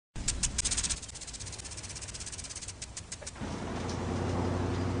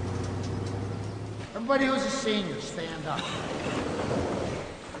Everybody who's a senior, stand up.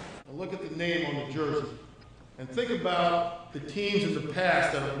 Now look at the name on the jersey and think about the teams in the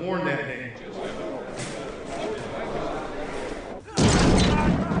past that have worn that name.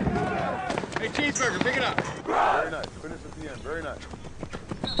 Hey, cheeseburger, pick it up. Very nice. Finish at the end. Very nice.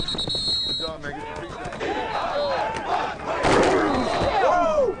 Good job, Megan.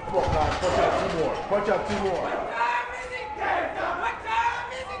 Woo! Come on, guys. Punch out two more. Punch out two more.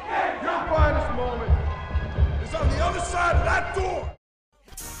 Your finest moment is on the other side of that door.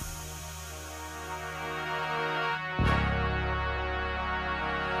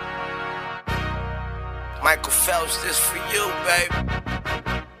 Michael Phelps, this for you, baby.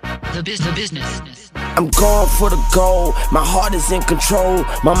 The business. I'm going for the goal, my heart is in control,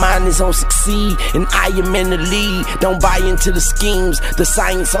 my mind is on succeed, and I am in the lead. Don't buy into the schemes, the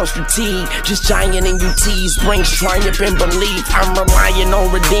science on strategic, just giant in UTs, brings triumph and belief. I'm relying on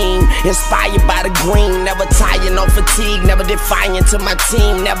redeem, inspired by the green, never tiring on fatigue, never defiant to my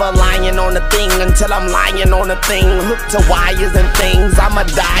team, never lying on a thing until I'm lying on a thing, hooked to wires and things. I'ma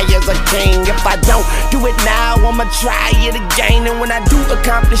die as a king. If I don't do it now, I'ma try it again, and when I do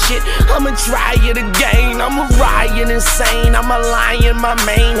accomplish it, I'ma try it again. I'm a riot insane, I'm a lion, my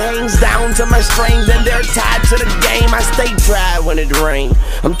mane hangs down to my strings and they're tied to the game. I stay dry when it rains,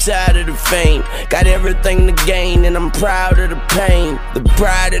 I'm tired of the fame, got everything to gain and I'm proud of the pain. The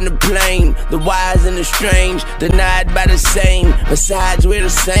pride and the plain, the wise and the strange, denied by the same, besides we're the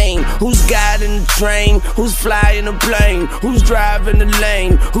same. Who's guiding the train, who's flying the plane, who's driving the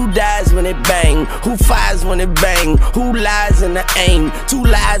lane, who dies when it bang, who fires when it bang, who lies in the aim, 2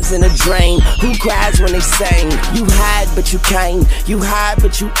 lives in a drain, who cries when they sing. You hide but you can't, you hide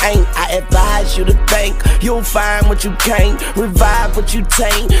but you ain't. I advise you to think, you'll find what you can't, revive what you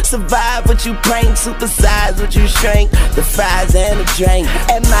taint, survive what you paint, supersize what you shrink, the fries and the drink.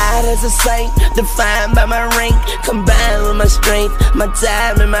 Admired as a saint, defined by my rank, combined with my strength, my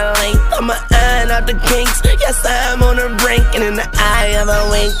time and my length. I'ma iron out the kinks, yes I'm on the brink, and in the eye of a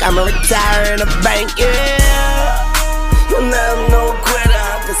wink, I'ma retire in a bank, yeah. And I'm no quitter,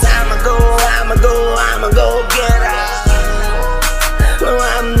 cause I'ma go get her. No,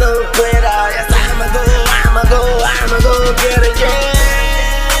 I'm no quitter, yes I'ma go get her, yeah.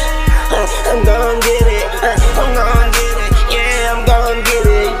 I'm gon' get it, I'm gon' get it, yeah, I'm gon' get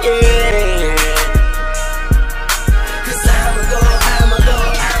it, yeah. Cause I'ma go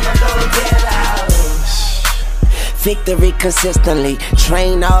get her. Victory consistently,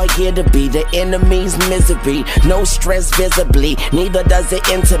 train all year to be the enemy's misery. No stress visibly, neither does it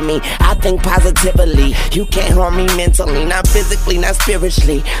enter me. I think positively, you can't harm me mentally, not physically, not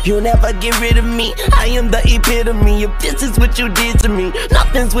spiritually. You'll never get rid of me, I am the epitome. If this is what you did to me,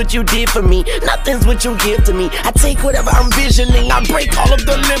 nothing's what you did for me, nothing's what you give to me. I take whatever I'm visioning, I break all of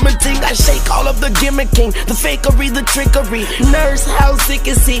the limiting, I shake all of the gimmicking, the fakery, the trickery. Nurse, how sick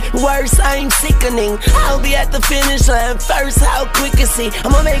is he? Worse, I'm sickening. I'll be at the finish line first, how quick is he?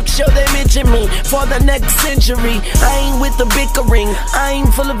 I'ma make sure they mention me for the next century. I ain't with the bickering, I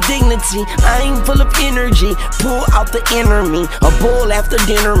ain't full of dignity, I ain't full of energy. Pull out the inner me, a bull after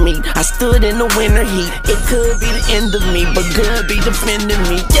dinner meat. I stood in the winter heat, it could be the end of me, but good be defending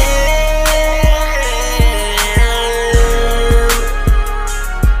me, yeah.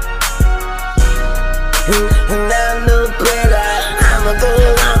 And I'm no quitter, I'ma go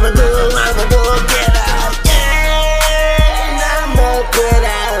get her.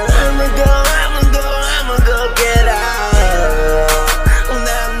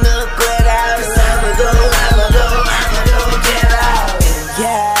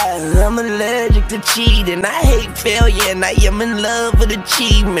 To cheating, I hate failure, and I am in love with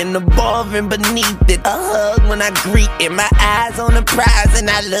achievement, above and beneath it. A hug when I greet it, my eyes on the prize, and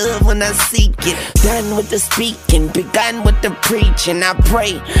I love when I seek it. Done with the speaking, begun with the preaching. I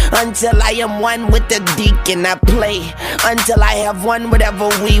pray until I am one with the deacon. I play until I have won whatever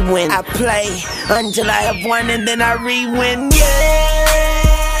we win. I play until I have won, and then I re-win, yeah.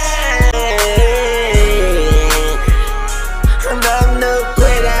 And I'm no quitter.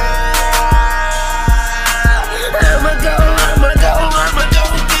 I'ma go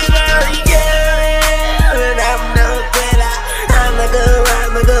get her, yeah. And I'm no quitter. I'ma go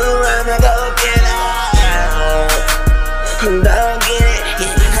get her. I'm gon' get it,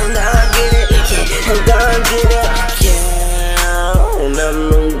 yeah. I'm gon' get it, yeah. I'm gon' get it, yeah. And I'm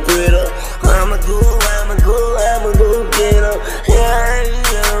no quitter. I'ma go get her, yeah.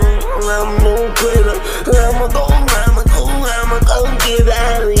 I'm no quitter. I'ma go get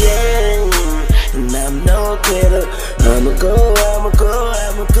her, yeah. And I'm no quitter. I'ma go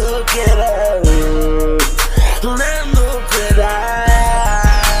get her.